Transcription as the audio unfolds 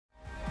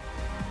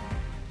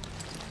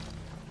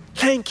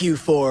Thank you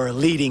for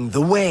leading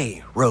the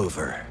way,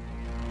 Rover.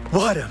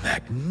 What a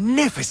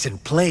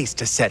magnificent place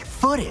to set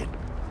foot in.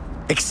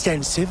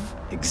 Extensive,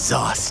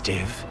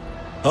 exhaustive.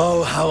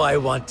 Oh, how I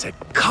want to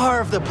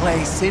carve the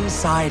place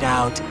inside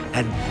out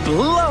and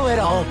blow it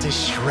all to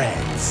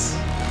shreds.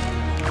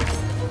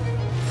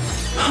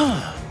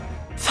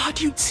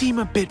 Thought you'd seem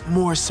a bit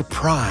more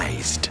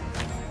surprised.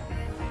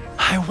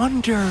 I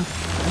wonder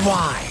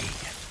why.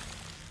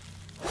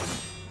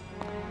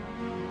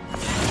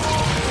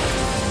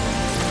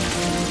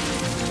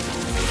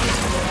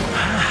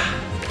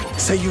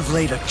 So you've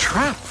laid a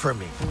trap for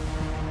me.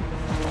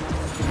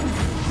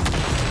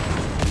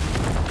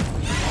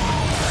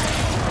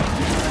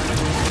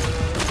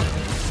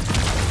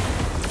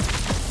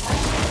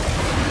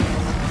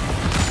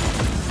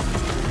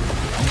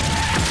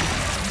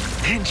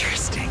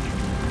 Interesting.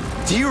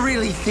 Do you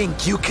really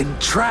think you can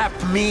trap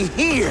me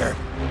here?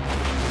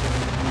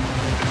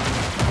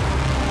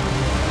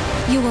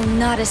 You will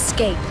not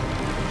escape.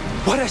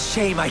 What a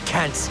shame I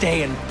can't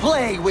stay and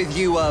play with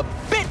you a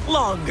bit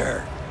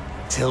longer.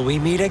 Till we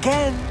meet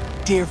again,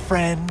 dear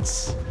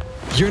friends.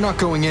 You're not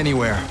going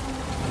anywhere.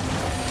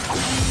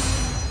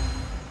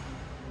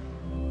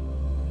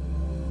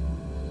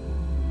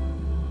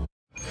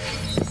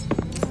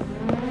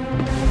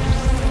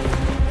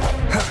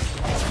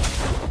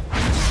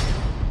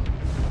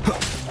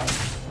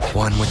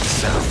 One with the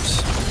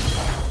sounds.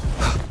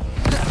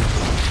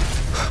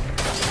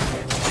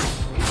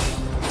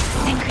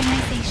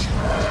 Synchronization.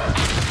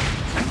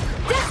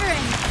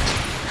 Different!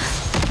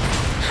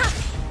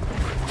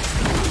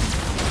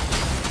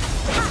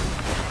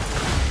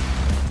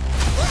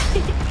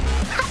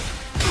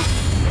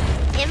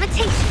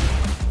 Imitation.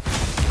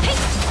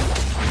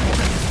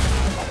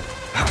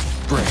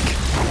 Break.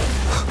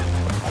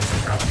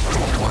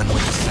 One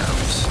with the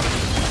sounds.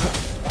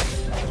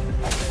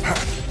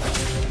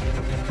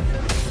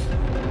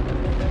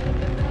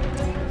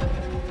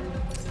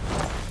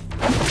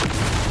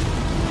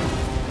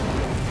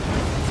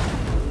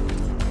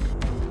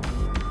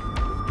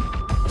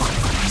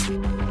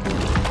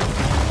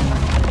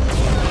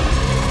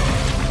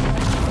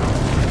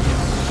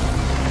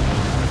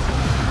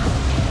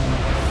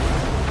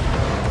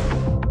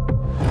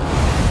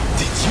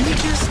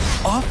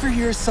 Offer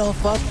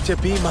yourself up to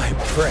be my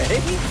prey?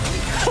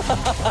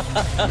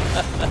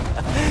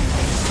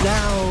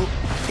 Now,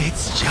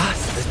 it's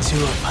just the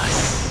two of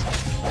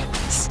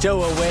us.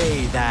 Stow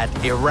away that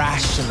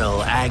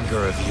irrational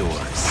anger of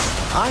yours.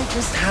 I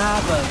just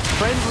have a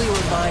friendly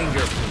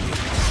reminder for you.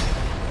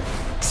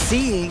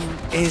 Seeing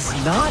is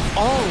not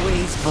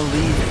always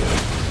believing.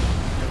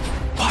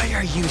 Why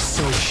are you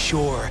so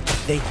sure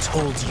they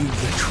told you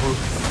the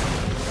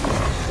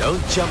truth?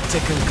 Don't jump to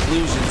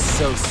conclusions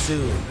so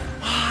soon.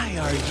 Why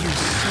are you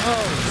so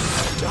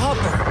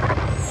stubborn?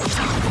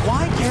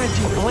 Why can't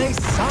you place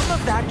some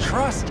of that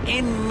trust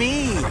in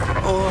me?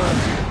 Or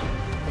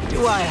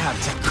do I have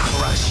to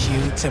crush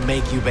you to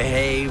make you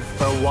behave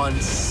for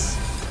once?